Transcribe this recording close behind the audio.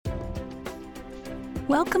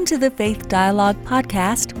Welcome to the Faith Dialogue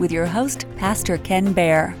podcast with your host, Pastor Ken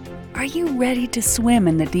Baer. Are you ready to swim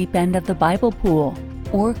in the deep end of the Bible pool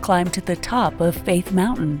or climb to the top of Faith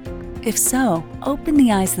Mountain? If so, open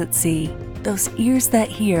the eyes that see, those ears that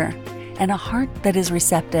hear, and a heart that is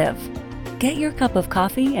receptive. Get your cup of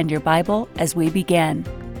coffee and your Bible as we begin.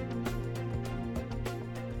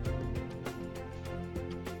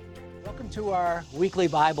 Welcome to our weekly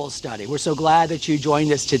Bible study. We're so glad that you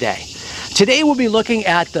joined us today. Today we'll be looking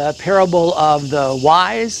at the parable of the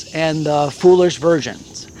wise and the foolish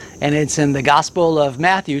virgins. And it's in the Gospel of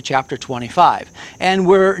Matthew, chapter 25. And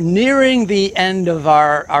we're nearing the end of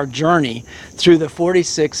our journey through the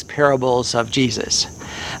 46 parables of Jesus.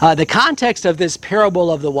 The context of this parable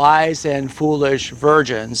of the wise and foolish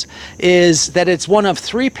virgins is that it's one of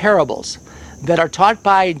three parables that are taught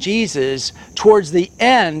by Jesus towards the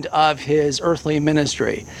end of his earthly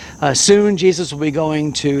ministry. Soon Jesus will be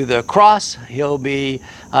going to the cross. He'll be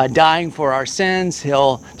dying for our sins.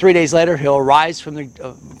 3 days later he'll rise from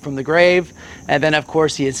the grave, and then of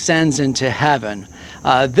course he ascends into heaven.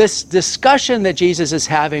 This discussion that Jesus is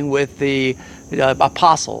having with the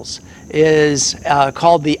apostles is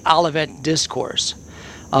called the Olivet Discourse.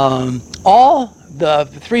 All the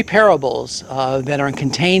three parables that are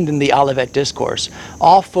contained in the Olivet Discourse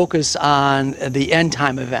all focus on the end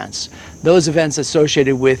time events, those events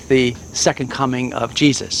associated with the second coming of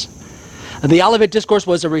Jesus. The Olivet Discourse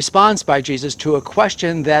was a response by Jesus to a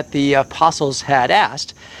question that the apostles had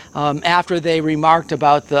asked after they remarked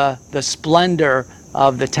about the splendor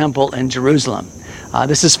of the temple in Jerusalem.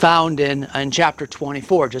 This is found in chapter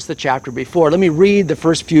 24, just the chapter before. Let me read the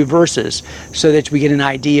first few verses so that we get an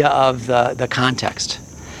idea of the context.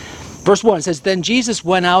 Verse 1 says, "Then Jesus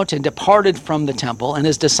went out and departed from the temple, and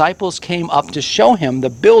his disciples came up to show him the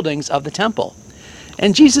buildings of the temple.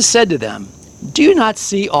 And Jesus said to them, 'Do you not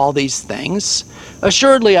see all these things?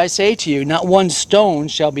 Assuredly I say to you, not one stone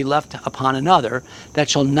shall be left upon another that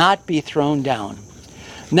shall not be thrown down.'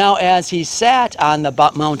 Now as he sat on the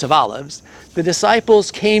Mount of Olives, the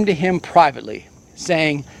disciples came to him privately,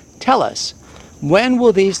 saying, 'Tell us, when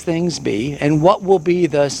will these things be, and what will be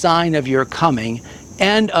the sign of your coming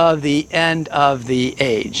and of the end of the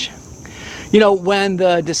age?'" You know, when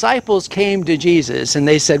the disciples came to Jesus and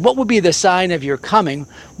they said, "What will be the sign of your coming?"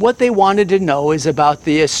 what they wanted to know is about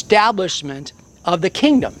the establishment of the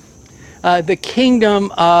kingdom. The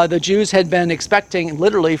kingdom the Jews had been expecting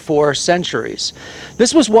literally for centuries.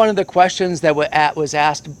 This was one of the questions that was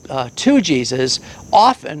asked to Jesus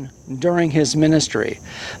often during his ministry.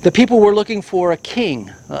 The people were looking for a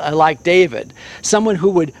king like David, someone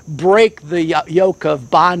who would break the yoke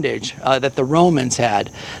of bondage that the Romans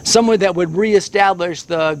had, someone that would reestablish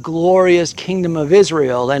the glorious kingdom of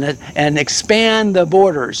Israel and expand the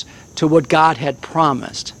borders to what God had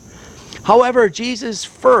promised. However, Jesus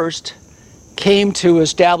first came to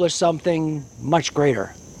establish something much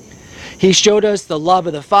greater. He showed us the love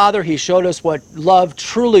of the Father. He showed us what love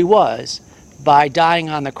truly was by dying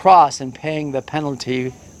on the cross and paying the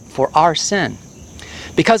penalty for our sin.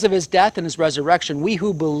 Because of his death and his resurrection, we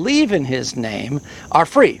who believe in his name are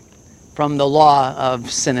free from the law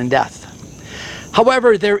of sin and death.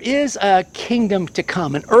 However, there is a kingdom to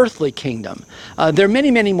come, an earthly kingdom. There are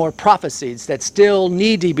many, many more prophecies that still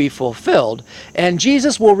need to be fulfilled, and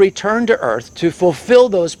Jesus will return to earth to fulfill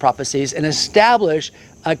those prophecies and establish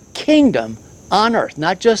a kingdom on earth,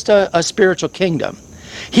 not just a spiritual kingdom.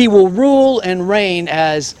 He will rule and reign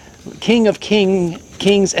as King of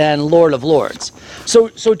kings and Lord of lords.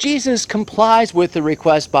 So Jesus complies with the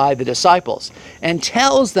request by the disciples and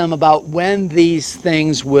tells them about when these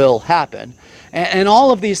things will happen. And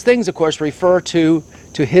all of these things, of course, refer to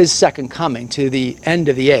his second coming, to the end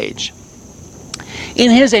of the age. In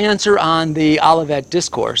his answer on the Olivet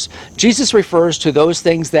Discourse, Jesus refers to those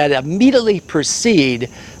things that immediately precede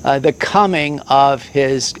the coming of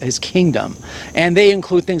his kingdom. And they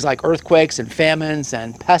include things like earthquakes and famines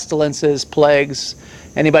and pestilences, plagues.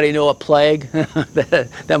 Anybody know a plague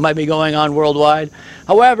that might be going on worldwide?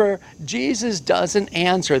 However, Jesus doesn't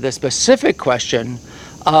answer the specific question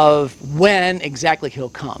of when exactly he'll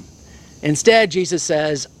come. Instead, Jesus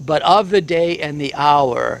says, "But of the day and the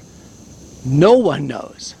hour, no one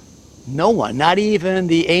knows." No one, not even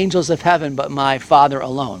the angels of heaven, but my Father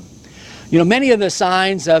alone. You know, many of the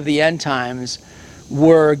signs of the end times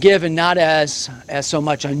were given not as so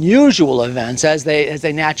much unusual events as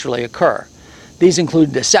they naturally occur. These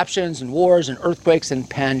include deceptions and wars and earthquakes and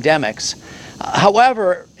pandemics.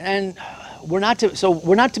 However, we're not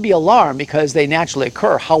to be alarmed because they naturally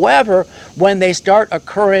occur. However, when they start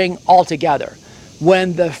occurring altogether,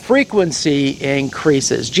 when the frequency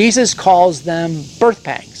increases, Jesus calls them birth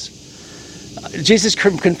pangs. Jesus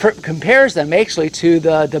compares them actually to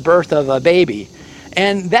the birth of a baby.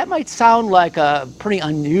 And that might sound like a pretty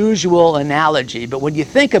unusual analogy, but when you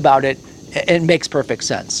think about it, it makes perfect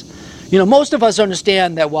sense. You know, most of us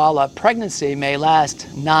understand that while a pregnancy may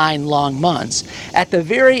last 9 long months, at the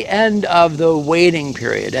very end of the waiting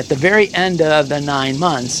period, at the very end of the 9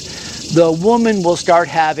 months, the woman will start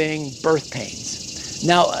having birth pains.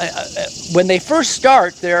 Now, when they first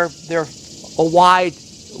start, they're a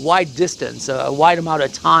wide distance, a wide amount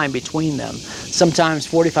of time between them, sometimes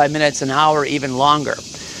 45 minutes, an hour, even longer.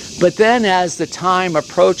 But then as the time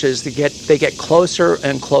approaches, they get closer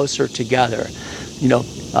and closer together,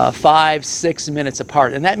 5-6 minutes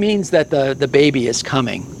apart. And that means that the baby is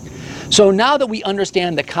coming. So now that we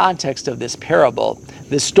understand the context of this parable,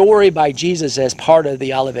 the story by Jesus as part of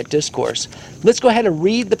the Olivet Discourse, let's go ahead and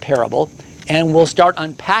read the parable and we'll start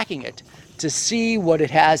unpacking it to see what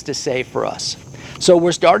it has to say for us. So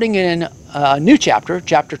we're starting in a new chapter,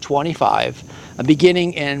 chapter 25,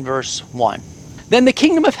 beginning in verse 1. Then the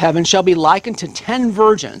kingdom of heaven shall be likened to 10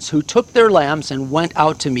 virgins who took their lamps and went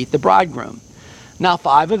out to meet the bridegroom. Now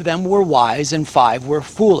 5 of them were wise and 5 were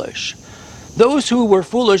foolish. Those who were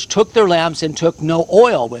foolish took their lamps and took no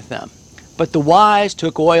oil with them. But the wise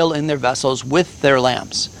took oil in their vessels with their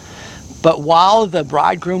lamps. But while the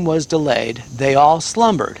bridegroom was delayed, they all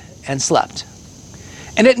slumbered and slept.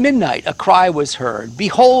 And at midnight a cry was heard,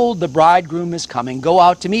 Behold, the bridegroom is coming, go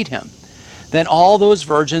out to meet him. Then all those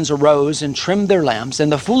virgins arose and trimmed their lamps,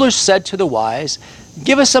 and the foolish said to the wise,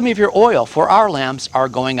 Give us some of your oil, for our lamps are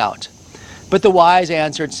going out. But the wise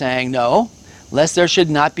answered, saying, No, lest there should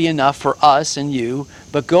not be enough for us and you,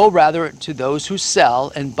 but go rather to those who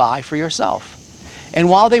sell and buy for yourself. And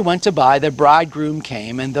while they went to buy, the bridegroom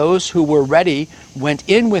came, and those who were ready went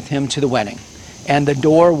in with him to the wedding, and the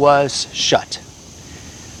door was shut.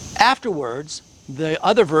 Afterwards, the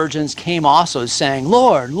other virgins came also, saying,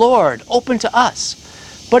 Lord, Lord, open to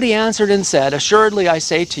us. But he answered and said, Assuredly I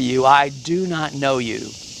say to you, I do not know you.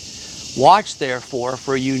 Watch therefore,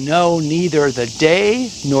 for you know neither the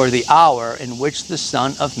day nor the hour in which the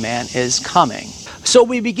Son of Man is coming. So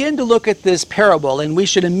we begin to look at this parable, and we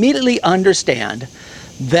should immediately understand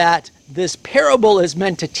that this parable is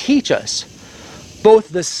meant to teach us both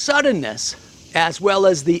the suddenness as well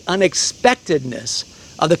as the unexpectedness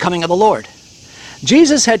of the coming of the Lord.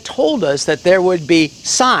 Jesus had told us that there would be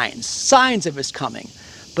signs of his coming,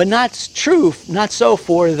 but not so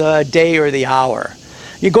for the day or the hour.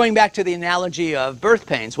 You're going back to the analogy of birth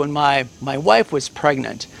pains. When my wife was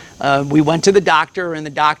pregnant, we went to the doctor, and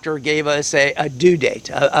the doctor gave us a due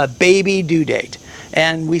date, a baby due date,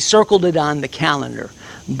 and we circled it on the calendar.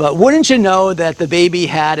 But wouldn't you know that the baby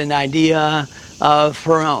had an idea of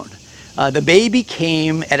her own? The baby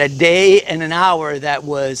came at a day and an hour that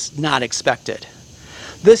was not expected.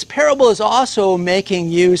 This parable is also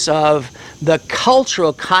making use of the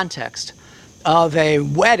cultural context of a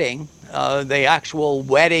wedding, the actual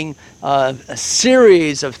wedding, a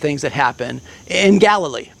series of things that happen in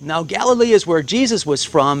Galilee. Now, Galilee is where Jesus was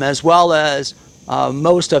from, as well as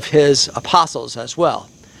most of his apostles as well.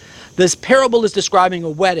 This parable is describing a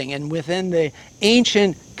wedding, and within the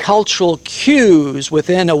ancient cultural cues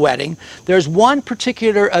within a wedding, there's one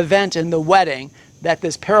particular event in the wedding that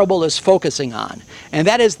this parable is focusing on, and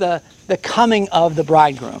that is the coming of the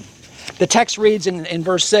bridegroom. The text reads in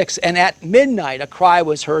verse 6, And at midnight a cry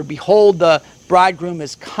was heard, Behold, the bridegroom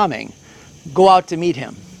is coming. Go out to meet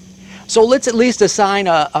him. So let's at least assign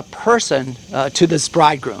a person to this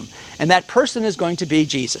bridegroom, and that person is going to be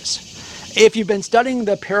Jesus. If you've been studying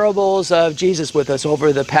the parables of Jesus with us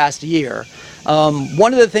over the past year,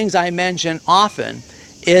 one of the things I mention often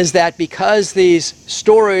is that because these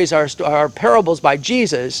stories are parables by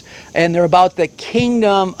Jesus, and they're about the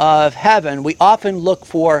kingdom of heaven, we often look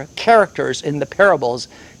for characters in the parables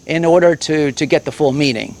in order to get the full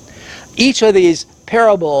meaning. Each of these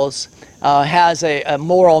parables has a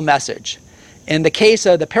moral message. In the case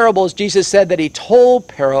of the parables, Jesus said that he told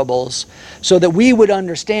parables so that we would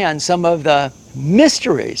understand some of the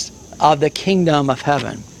mysteries of the kingdom of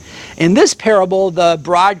heaven. In this parable, the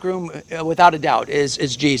bridegroom, without a doubt,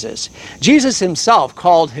 is Jesus. Jesus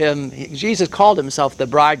called himself the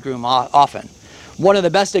bridegroom often. One of the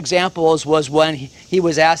best examples was when he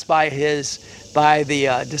was asked by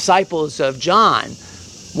the disciples of John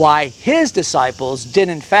why his disciples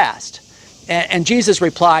didn't fast. And Jesus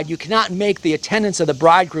replied, You cannot make the attendants of the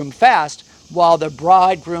bridegroom fast while the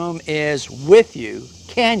bridegroom is with you,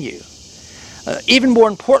 can you? Even more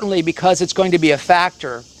importantly, because it's going to be a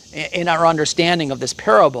factor in our understanding of this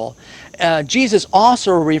parable, Jesus has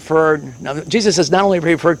not only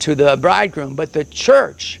referred to the bridegroom, but the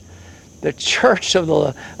church the church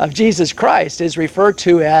of Jesus Christ is referred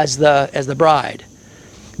to as the bride.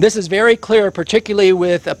 This is very clear, particularly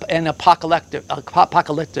in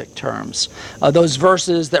apocalyptic terms, those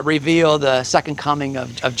verses that reveal the second coming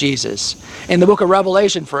of Jesus. In the book of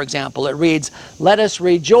Revelation, for example, it reads, "Let us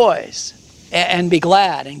rejoice and be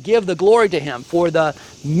glad and give the glory to him, for the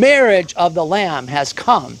marriage of the Lamb has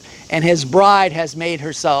come, and his bride has made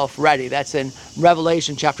herself ready." That's in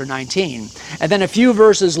Revelation chapter 19. And then a few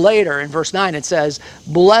verses later, in verse 9, it says,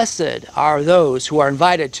 "Blessed are those who are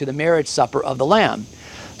invited to the marriage supper of the Lamb."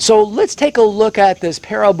 So let's take a look at this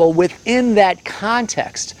parable within that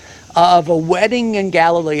context of a wedding in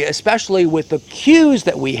Galilee, especially with the cues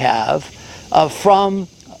that we have from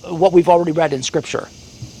what we've already read in Scripture.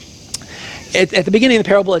 At the beginning of the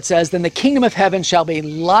parable, it says, "Then the kingdom of heaven shall be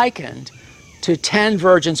likened to 10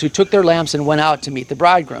 virgins who took their lamps and went out to meet the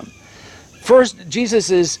bridegroom." First, Jesus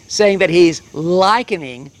is saying that he's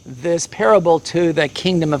likening this parable to the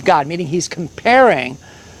kingdom of God, meaning he's comparing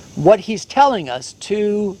what he's telling us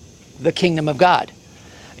to the kingdom of God.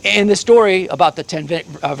 In the story about the 10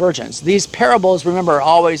 virgins, these parables, remember, are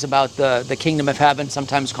always about the kingdom of heaven,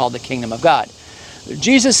 sometimes called the kingdom of God.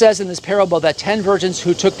 Jesus says in this parable that 10 virgins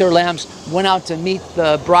who took their lamps went out to meet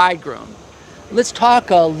the bridegroom. Let's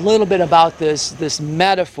talk a little bit about this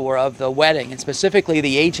metaphor of the wedding, and specifically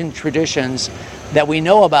the ancient traditions that we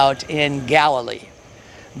know about in Galilee.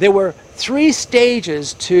 There were 3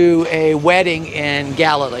 stages to a wedding in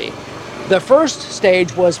Galilee. The first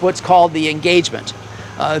stage was what's called the engagement.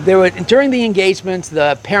 During the engagement,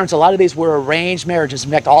 the parents, a lot of these were arranged marriages.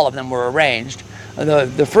 In fact, all of them were arranged.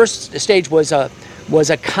 The first stage was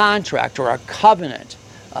a contract or a covenant,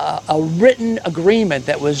 a written agreement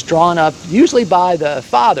that was drawn up usually by the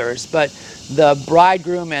fathers, but the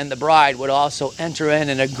bridegroom and the bride would also enter in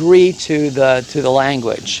and agree to the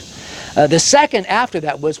language. The second after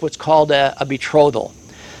that was what's called a betrothal.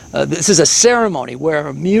 This is a ceremony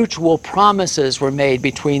where mutual promises were made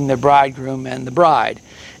between the bridegroom and the bride.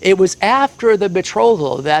 It was after the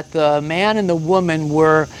betrothal that the man and the woman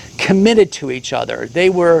were committed to each other. They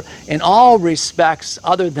were, in all respects,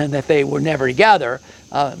 other than that they were never together,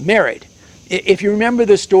 married. If you remember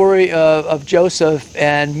the story of Joseph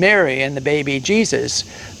and Mary and the baby Jesus,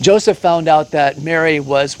 Joseph found out that Mary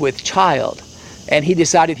was with child, and he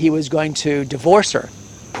decided he was going to divorce her,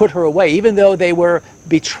 put her away. Even though they were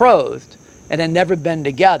betrothed and had never been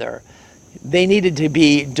together, they needed to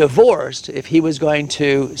be divorced if he was going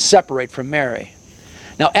to separate from Mary.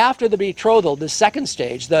 Now, after the betrothal, the second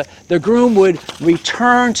stage, the groom would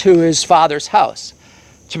return to his father's house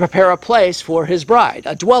to prepare a place for his bride,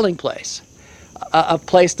 a dwelling place, a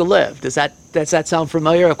place to live. Does that sound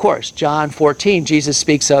familiar? Of course. John 14, Jesus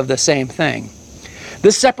speaks of the same thing.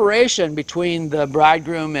 This separation between the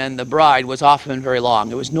bridegroom and the bride was often very long.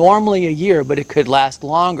 It was normally a year, but it could last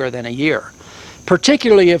longer than a year,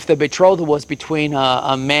 particularly if the betrothal was between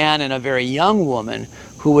a man and a very young woman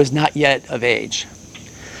who was not yet of age.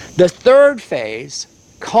 The third phase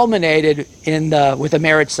culminated with a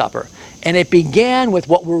marriage supper, and it began with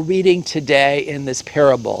what we're reading today in this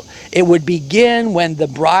parable. It would begin when the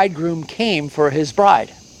bridegroom came for his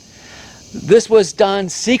bride. This was done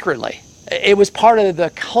secretly. It was part of the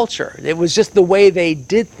culture. It was just the way they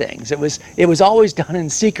did things. It was always done in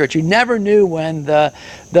secret. You never knew when the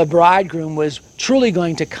bridegroom was truly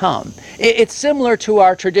going to come. It's similar to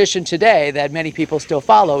our tradition today that many people still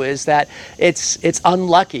follow, is that it's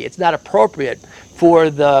unlucky. It's not appropriate for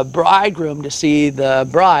the bridegroom to see the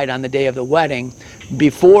bride on the day of the wedding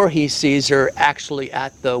before he sees her actually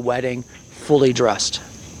at the wedding fully dressed.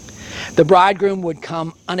 The bridegroom would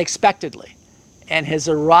come unexpectedly, and his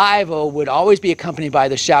arrival would always be accompanied by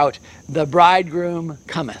the shout, "The bridegroom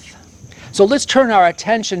cometh." So let's turn our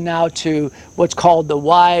attention now to what's called the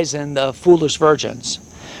wise and the foolish virgins.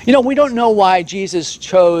 You know, we don't know why Jesus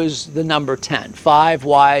chose the number 10, 5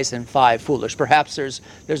 wise and 5 foolish. Perhaps there's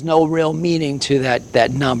no real meaning to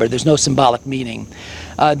that number. There's no symbolic meaning.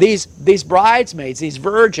 These bridesmaids, these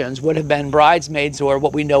virgins, would have been bridesmaids, or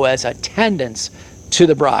what we know as attendants to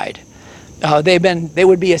the bride. They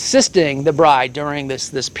would be assisting the bride during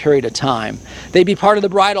this period of time. They'd be part of the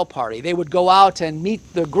bridal party. They would go out and meet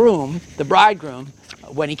the bridegroom,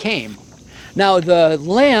 when he came. Now, the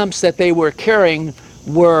lamps that they were carrying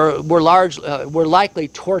were likely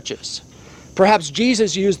torches. Perhaps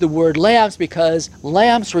Jesus used the word lamps because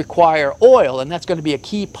lamps require oil, and that's going to be a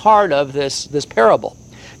key part of this parable.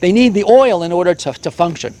 They need the oil in order to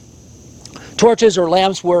function. Torches or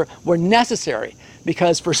lamps were necessary,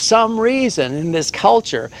 because for some reason in this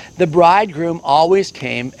culture, the bridegroom always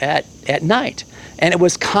came at night. And it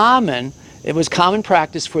was common it was common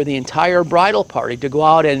practice for the entire bridal party to go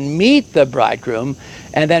out and meet the bridegroom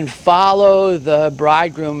and then follow the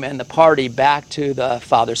bridegroom and the party back to the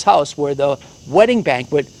father's house where the wedding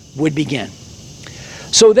banquet would begin.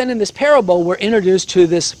 So then in this parable, we're introduced to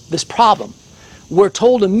this problem. We're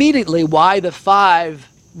told immediately why the 5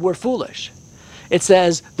 were foolish. It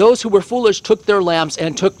says, those who were foolish took their lamps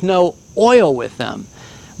and took no oil with them,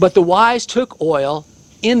 but the wise took oil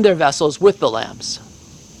in their vessels with the lamps.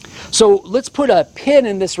 So let's put a pin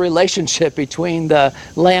in this relationship between the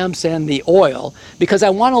lamps and the oil, because I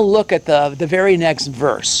want to look at the very next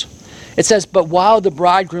verse. It says, but while the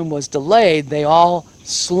bridegroom was delayed, they all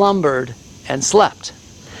slumbered and slept.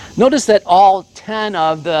 Notice that all 10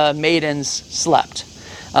 of the maidens slept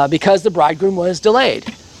because the bridegroom was delayed.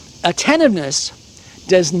 Attentiveness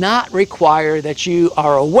does not require that you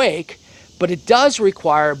are awake, but it does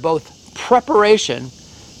require both preparation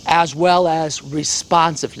as well as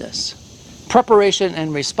responsiveness. Preparation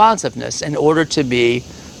and responsiveness in order to be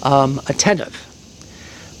attentive.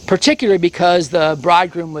 Particularly because the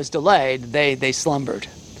bridegroom was delayed, they slumbered.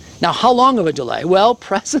 Now, how long of a delay? Well,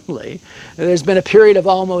 presently, there's been a period of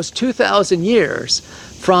almost 2,000 years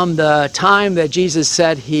from the time that Jesus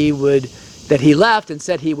said that he left and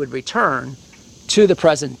said he would return to the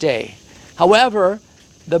present day. However,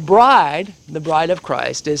 the bride of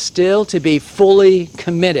Christ, is still to be fully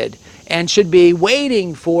committed and should be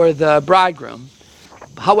waiting for the bridegroom.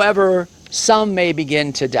 However, some may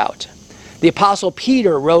begin to doubt. The Apostle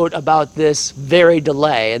Peter wrote about this very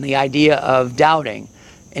delay and the idea of doubting.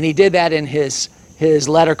 And he did that in his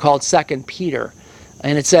letter called 2 Peter.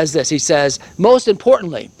 And it says this, he says, most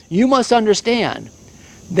importantly, you must understand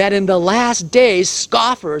that in the last days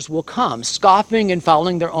scoffers will come, scoffing and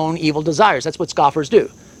following their own evil desires. That's what scoffers do.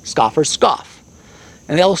 Scoffers scoff.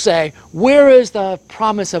 And they'll say, where is the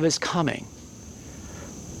promise of his coming?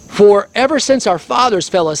 For ever since our fathers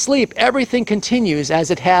fell asleep, everything continues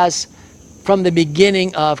as it has from the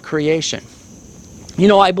beginning of creation. You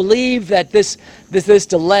know, I believe that this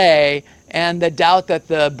delay and the doubt that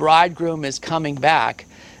the bridegroom is coming back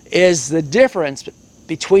is the difference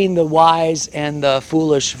between the wise and the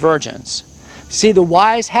foolish virgins. See, the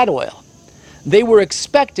wise had oil. They were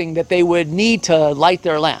expecting that they would need to light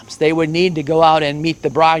their lamps. They would need to go out and meet the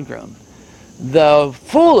bridegroom. The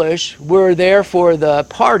foolish were there for the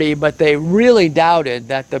party, but they really doubted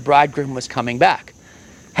that the bridegroom was coming back.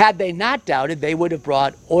 Had they not doubted, they would have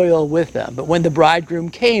brought oil with them. But when the bridegroom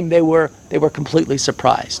came, they were completely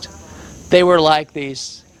surprised. They were like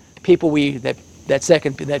these people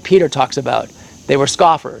that Peter talks about. They were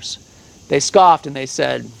scoffers. They scoffed and they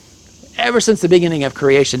said, ever since the beginning of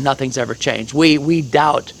creation, nothing's ever changed. We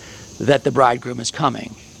doubt that the bridegroom is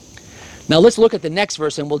coming. Now let's look at the next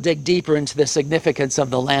verse and we'll dig deeper into the significance of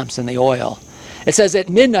the lamps and the oil. It says, at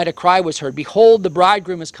midnight a cry was heard, behold, the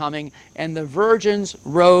bridegroom is coming, and the virgins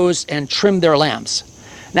rose and trimmed their lamps.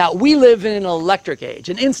 Now, we live in an electric age,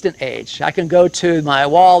 an instant age. I can go to my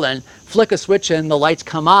wall and flick a switch and the lights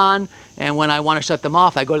come on, and when I want to shut them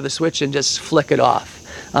off, I go to the switch and just flick it off.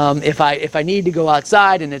 If I need to go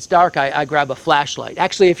outside and it's dark, I grab a flashlight.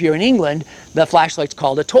 Actually, if you're in England, the flashlight's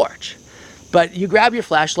called a torch. But you grab your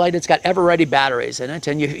flashlight, it's got ever-ready batteries in it,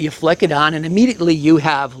 and you flick it on, and immediately you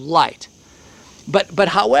have light. But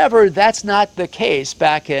however, that's not the case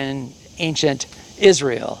back in ancient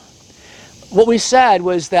Israel. What we said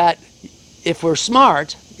was that if we're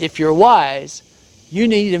smart, if you're wise, you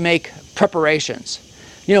need to make preparations.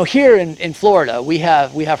 You know, here in Florida, we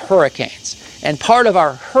have hurricanes. And part of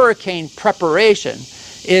our hurricane preparation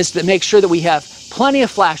is to make sure that we have plenty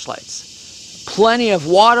of flashlights, plenty of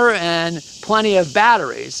water, and plenty of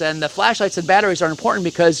batteries. And the flashlights and batteries are important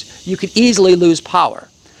because you could easily lose power.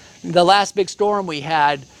 The last big storm we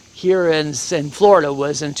had here in Florida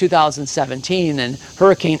was in 2017, and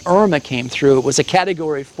Hurricane Irma came through. It was a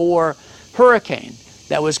Category 4 hurricane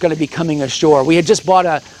that was going to be coming ashore. We had just bought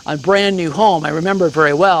a brand new home, I remember it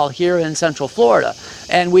very well, here in Central Florida.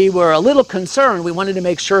 And we were a little concerned. We wanted to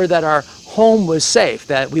make sure that our home was safe,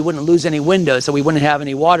 that we wouldn't lose any windows, so we wouldn't have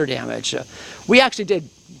any water damage. We actually did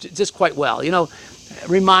just quite well. You know, it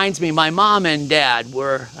reminds me, my mom and dad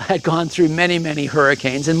had gone through many, many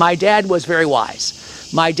hurricanes, and my dad was very wise.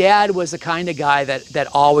 My dad was the kind of guy that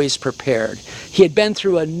always prepared. He had been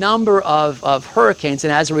through a number of hurricanes,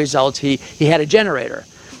 and as a result, he had a generator.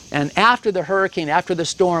 And after the hurricane, after the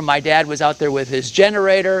storm, my dad was out there with his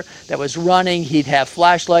generator that was running. He'd have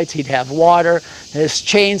flashlights, he'd have water, his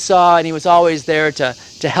chainsaw, and he was always there to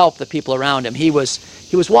help the people around him. He was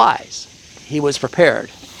wise. He was prepared.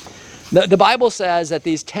 The Bible says that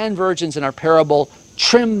these 10 virgins in our parable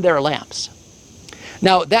trimmed their lamps.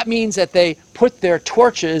 Now, that means that they put their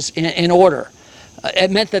torches in order.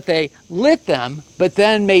 It meant that they lit them, but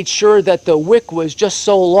then made sure that the wick was just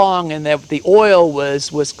so long and that the oil was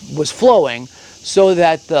flowing so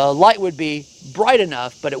that the light would be bright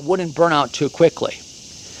enough, but it wouldn't burn out too quickly.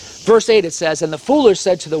 Verse 8, it says, "And the foolish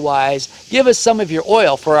said to the wise, 'Give us some of your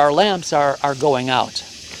oil, for our lamps are going out.'"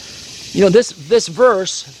 You know, this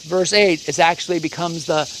verse, verse 8, actually becomes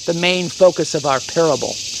the main focus of our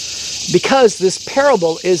parable. Because this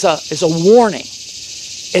parable is a warning.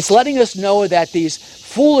 It's letting us know that these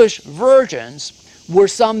foolish virgins were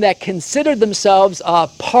some that considered themselves a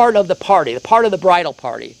part of the party, a part of the bridal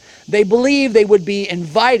party. They believed they would be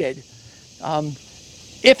invited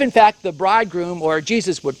if in fact the bridegroom or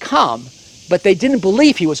Jesus would come, but they didn't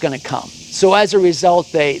believe he was going to come. So as a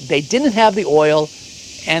result, they didn't have the oil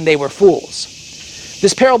and they were fools.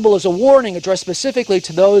 This parable is a warning addressed specifically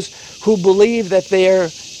to those who believe that they're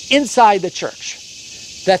inside the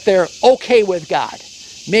church, that they're okay with God.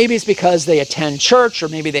 Maybe it's because they attend church, or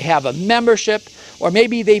maybe they have a membership, or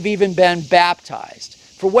maybe they've even been baptized.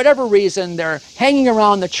 For whatever reason, they're hanging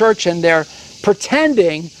around the church and they're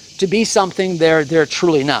pretending to be something they're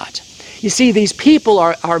truly not. You see, these people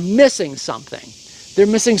are missing something. They're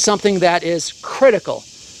missing something that is critical,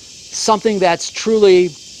 something that's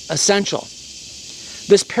truly essential.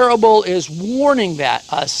 This parable is warning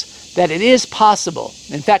us that it is possible.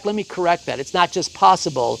 In fact, let me correct that. It's not just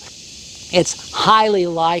possible, it's highly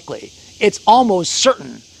likely. It's almost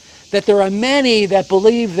certain that there are many that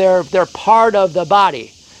believe they're part of the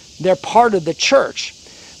body. They're part of the church,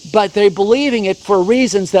 but they're believing it for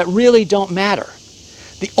reasons that really don't matter.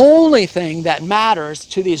 The only thing that matters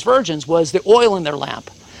to these virgins was the oil in their lamp.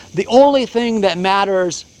 The only thing that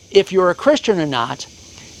matters if you're a Christian or not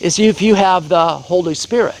is if you have the Holy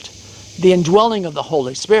Spirit, the indwelling of the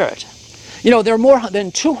Holy Spirit. You know, there are more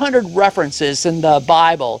than 200 references in the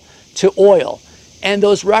Bible to oil, and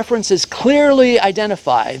those references clearly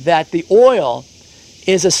identify that the oil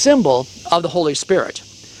is a symbol of the Holy Spirit.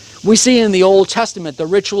 We see in the Old Testament the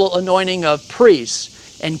ritual anointing of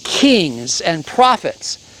priests and kings and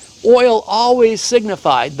prophets. Oil always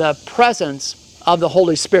signified the presence of the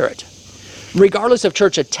Holy Spirit. Regardless of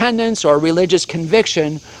church attendance or religious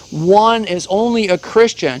conviction, one is only a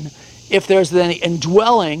Christian if there's the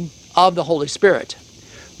indwelling of the Holy Spirit.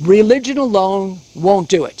 Religion alone won't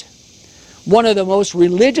do it. One of the most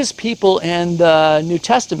religious people in the New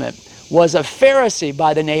Testament was a Pharisee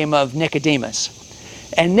by the name of Nicodemus.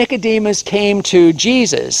 And Nicodemus came to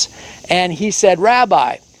Jesus and he said,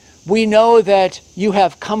 "Rabbi, we know that you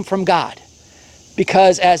have come from God,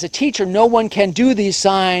 because as a teacher, no one can do these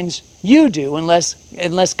signs you do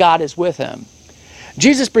unless God is with him."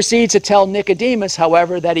 Jesus proceeds to tell Nicodemus,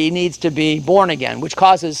 however, that he needs to be born again, which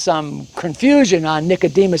causes some confusion on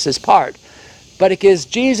Nicodemus's part. But it gives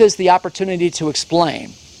Jesus the opportunity to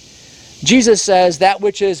explain. Jesus says, "That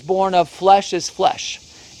which is born of flesh is flesh,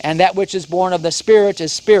 and that which is born of the Spirit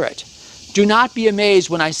is spirit. Do not be amazed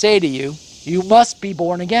when I say to you, you must be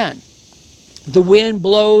born again. The wind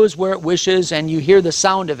blows where it wishes, and you hear the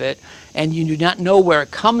sound of it, and you do not know where it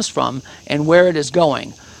comes from and where it is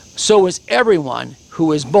going. So is everyone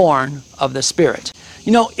who is born of the Spirit."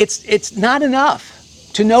 You know, it's not enough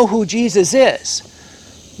to know who Jesus is.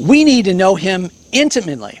 We need to know him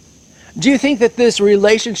intimately. Do you think that this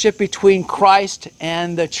relationship between Christ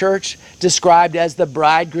and the church, described as the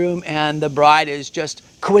bridegroom and the bride, is just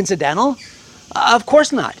coincidental? Of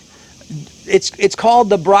course not. It's called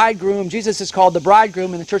the bridegroom. Jesus is called the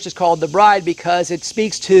bridegroom, and the church is called the bride because it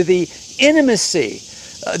speaks to the intimacy,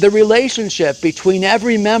 the relationship between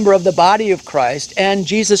every member of the body of Christ and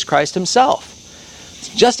Jesus Christ himself.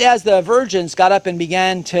 Just as the virgins got up and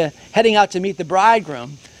began heading out to meet the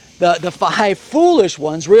bridegroom, the 5 foolish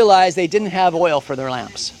ones realized they didn't have oil for their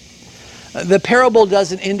lamps. The parable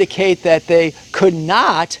doesn't indicate that they could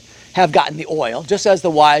not have gotten the oil, just as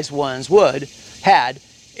the wise ones had.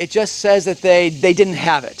 It just says that they didn't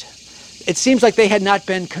have it. It seems like they had not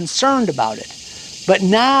been concerned about it. But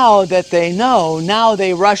now that they know, now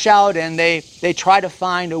they rush out and they try to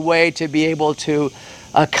find a way to be able to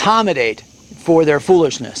accommodate for their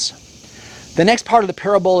foolishness. The next part of the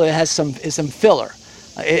parable is some filler.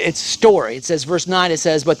 It's story. It says, verse 9, it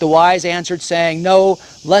says, "But the wise answered, saying, No,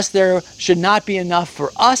 lest there should not be enough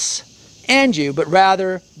for us and you, but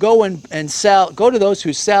rather go to those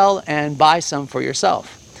who sell and buy some for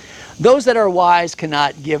yourself." Those that are wise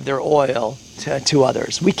cannot give their oil to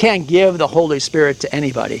others. We can't give the Holy Spirit to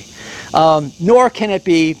anybody, nor can it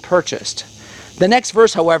be purchased. The next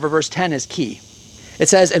verse, however, verse 10, is key. It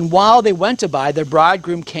says, "And while they went to buy, the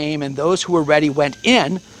bridegroom came, and those who were ready went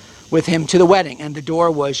in with him to the wedding, and the door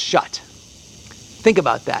was shut." Think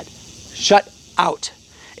about that. Shut out.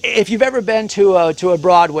 If you've ever been to a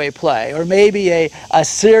Broadway play, or maybe a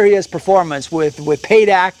serious performance with paid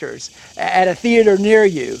actors at a theater near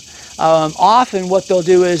you, often what they'll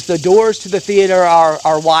do is the doors to the theater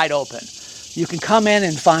are wide open. You can come in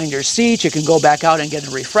and find your seat. You can go back out and get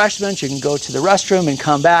a refreshment. You can go to the restroom and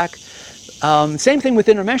come back. Same thing with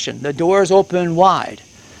intermission. The doors open wide.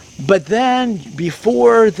 But then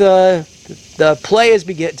before the play is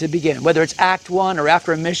to begin, whether it's Act 1 or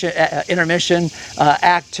after intermission,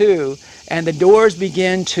 Act 2, and the doors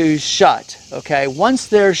begin to shut, okay? Once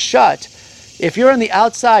they're shut, if you're on the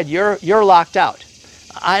outside, you're locked out.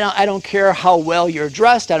 I don't care how well you're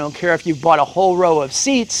dressed. I don't care if you've bought a whole row of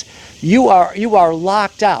seats. You are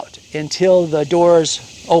locked out until the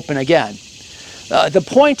doors open again. The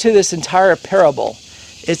point to this entire parable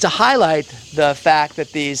is to highlight the fact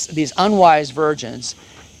that these unwise virgins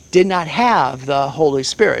did not have the Holy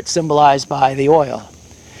Spirit, symbolized by the oil.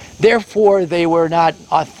 Therefore, they were not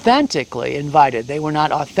authentically invited. They were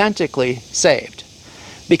not authentically saved.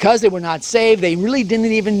 Because they were not saved, they really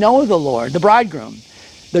didn't even know the Lord, the bridegroom.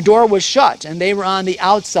 The door was shut, and they were on the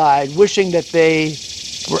outside, wishing that they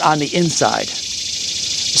were on the inside.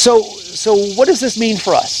 So what does this mean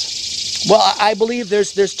for us? Well, I believe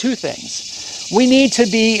there's two things. We need to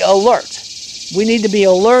be alert. We need to be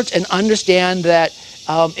alert and understand that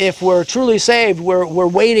if we're truly saved, we're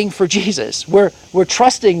waiting for Jesus. We're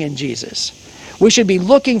trusting in Jesus. We should be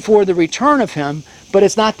looking for the return of him, but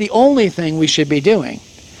it's not the only thing we should be doing.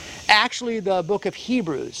 Actually, the book of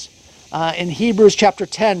Hebrews, in Hebrews chapter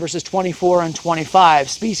 10, verses 24 and 25,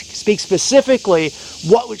 speaks specifically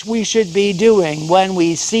what we should be doing when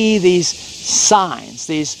we see these signs,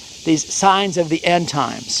 these signs of the end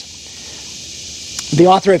times. The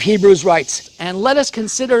author of Hebrews writes, "And let us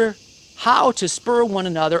consider how to spur one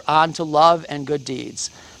another on to love and good deeds.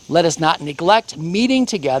 Let us not neglect meeting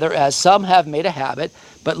together as some have made a habit,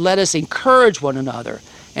 but let us encourage one another,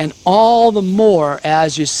 and all the more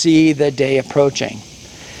as you see the day approaching."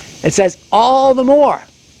 It says, all the more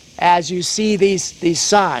as you see these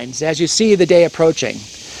signs, as you see the day approaching.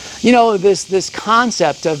 You know, this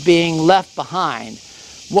concept of being left behind,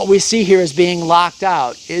 what we see here as being locked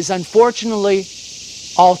out, is unfortunately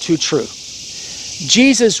all too true.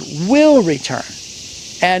 Jesus will return.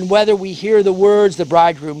 And whether we hear the words, "the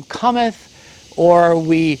bridegroom cometh," or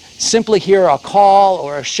we simply hear a call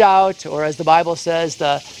or a shout, or as the Bible says,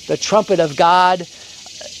 the trumpet of God,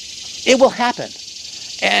 it will happen.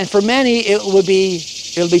 And for many, it'll be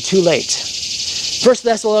too late. 1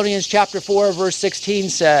 Thessalonians chapter 4, verse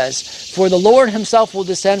 16 says, "For the Lord himself will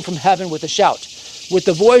descend from heaven with a shout, with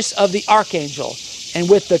the voice of the archangel, and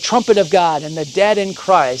with the trumpet of God, and the dead in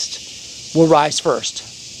Christ will rise first."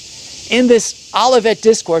 In this Olivet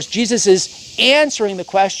Discourse, Jesus is answering the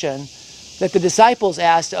question that the disciples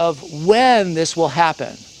asked of when this will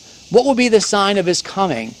happen. What will be the sign of his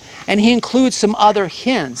coming? And he includes some other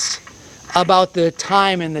hints about the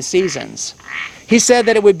time and the seasons. He said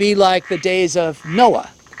that it would be like the days of Noah.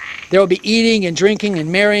 There will be eating and drinking and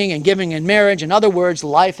marrying and giving in marriage. In other words,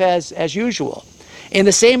 life as usual. In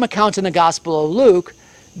the same account in the Gospel of Luke,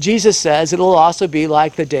 Jesus says it will also be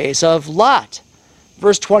like the days of Lot.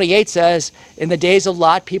 Verse 28 says, "In the days of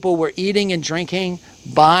Lot, people were eating and drinking,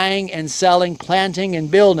 buying and selling, planting and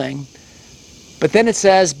building." But then it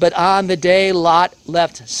says, "But on the day Lot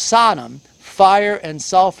left Sodom, fire and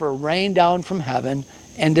sulfur rained down from heaven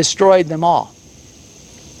and destroyed them all."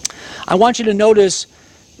 I want you to notice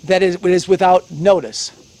that it is without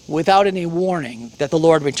notice, without any warning, that the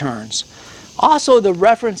Lord returns. Also, the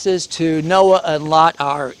references to Noah and Lot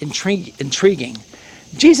are intriguing.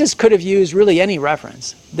 Jesus could have used really any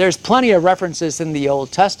reference. There's plenty of references in the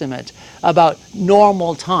Old Testament about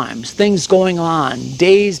normal times, things going on,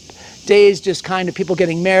 days just kind of people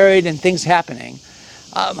getting married and things happening.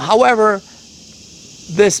 However,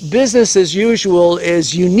 this business as usual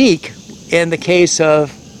is unique in the case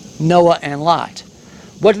of Noah and Lot.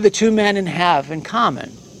 What do the two men have in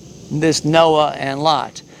common, this Noah and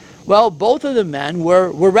Lot? Well, both of the men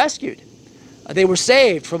were rescued. They were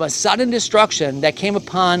saved from a sudden destruction that came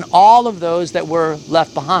upon all of those that were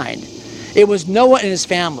left behind. It was Noah and his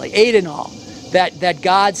family, 8 in all, that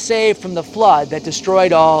God saved from the flood that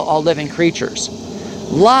destroyed all living creatures.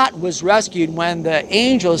 Lot was rescued when the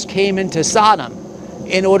angels came into Sodom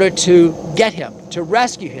in order to get him, to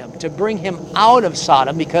rescue him, to bring him out of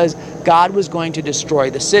Sodom because God was going to destroy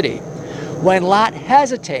the city. When Lot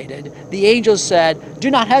hesitated, the angels said, "Do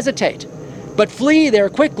not hesitate, but flee there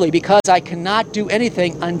quickly because I cannot do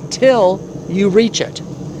anything until you reach it."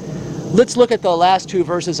 Let's look at the last two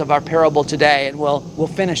verses of our parable today and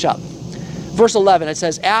we'll finish up. Verse 11, it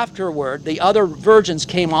says, afterward, the other virgins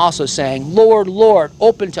came also, saying, Lord, Lord,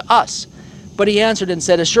 open to us. But he answered and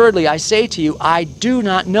said, assuredly, I say to you, I do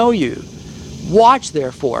not know you. Watch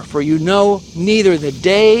therefore, for you know neither the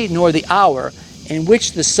day nor the hour in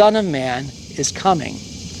which the Son of Man is coming.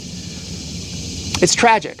 It's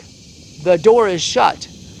tragic. The door is shut.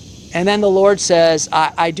 And then the Lord says,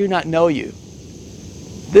 I do not know you.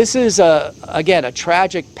 This is, again, a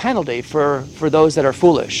tragic penalty for those that are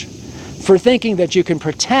foolish, for thinking that you can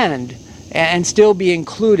pretend and still be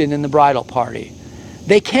included in the bridal party.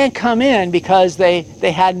 They can't come in because they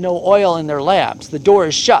had no oil in their lamps. The door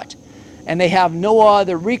is shut, and they have no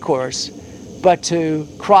other recourse but to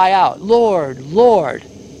cry out, Lord, Lord,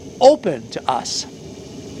 open to us.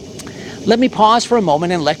 Let me pause for a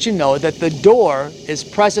moment and let you know that the door is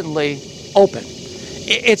presently open.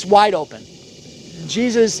 It's wide open.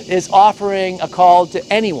 Jesus is offering a call to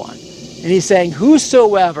anyone, and he's saying,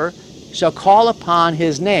 whosoever shall call upon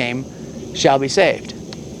his name shall be saved.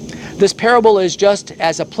 This parable is just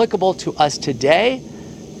as applicable to us today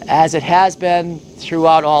as it has been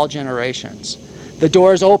throughout all generations. The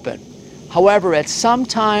door is open. However, at some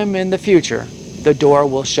time in the future, the door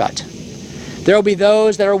will shut. There will be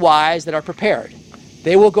those that are wise, that are prepared.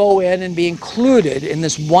 They will go in and be included in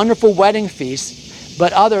this wonderful wedding feast,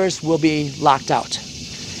 but others will be locked out.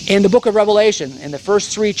 In the book of Revelation, in the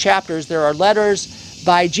first 3 chapters, there are letters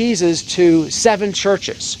by Jesus to 7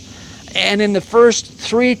 churches. And in the first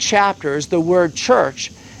 3 chapters, the word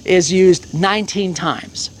church is used 19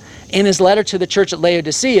 times. In his letter to the church at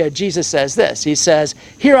Laodicea, Jesus says this. He says,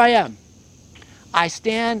 here I am. I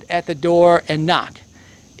stand at the door and knock.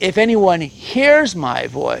 If anyone hears my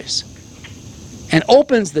voice and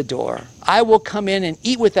opens the door, I will come in and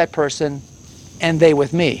eat with that person and they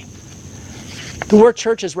with me. The word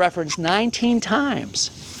church is referenced 19 times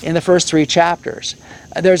in the first 3 chapters.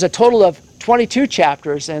 There's a total of 22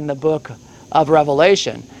 chapters in the book of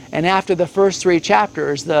Revelation. And after the first 3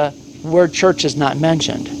 chapters, the word church is not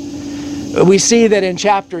mentioned. We see that in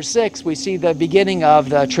chapter 6, we see the beginning of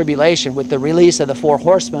the tribulation with the release of the 4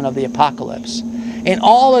 horsemen of the apocalypse. In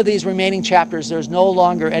all of these remaining chapters, there's no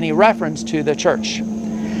longer any reference to the church.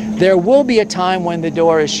 There will be a time when the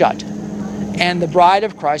door is shut, and the bride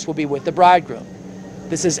of Christ will be with the bridegroom.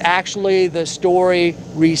 This is actually the story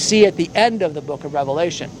we see at the end of the book of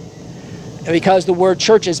Revelation, because the word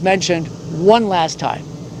church is mentioned one last time.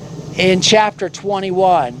 In chapter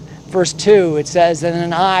 21, verse 2, it says, and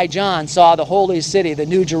then I, John, saw the holy city, the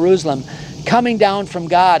new Jerusalem, coming down from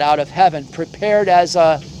God out of heaven, prepared as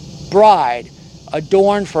a bride,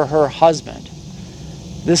 adorned for her husband.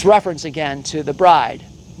 This reference again to the bride,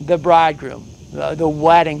 the bridegroom, the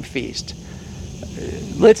wedding feast.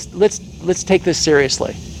 Let's take this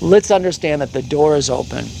seriously. Let's understand that the door is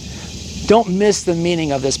open. Don't miss the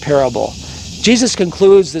meaning of this parable. Jesus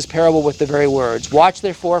concludes this parable with the very words, watch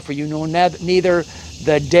therefore, for you know neither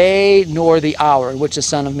the day nor the hour in which the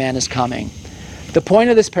Son of Man is coming. The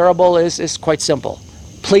point of this parable is quite simple.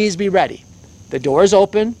 Please be ready. The door is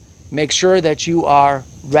open. Make sure that you are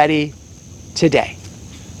ready today.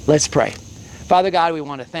 Let's pray. Father God, we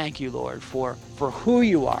want to thank you, Lord, for who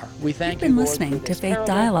you are. We thank you, You've been Lord, listening for to this Faith parable.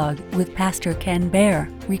 Dialogue with Pastor Ken Baer,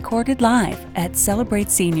 recorded live at Celebrate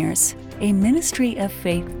Seniors, a ministry of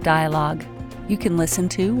Faith Dialogue. You can listen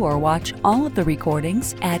to or watch all of the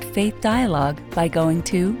recordings at Faith Dialogue by going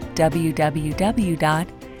to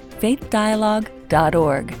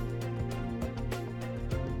www.faithdialogue.org.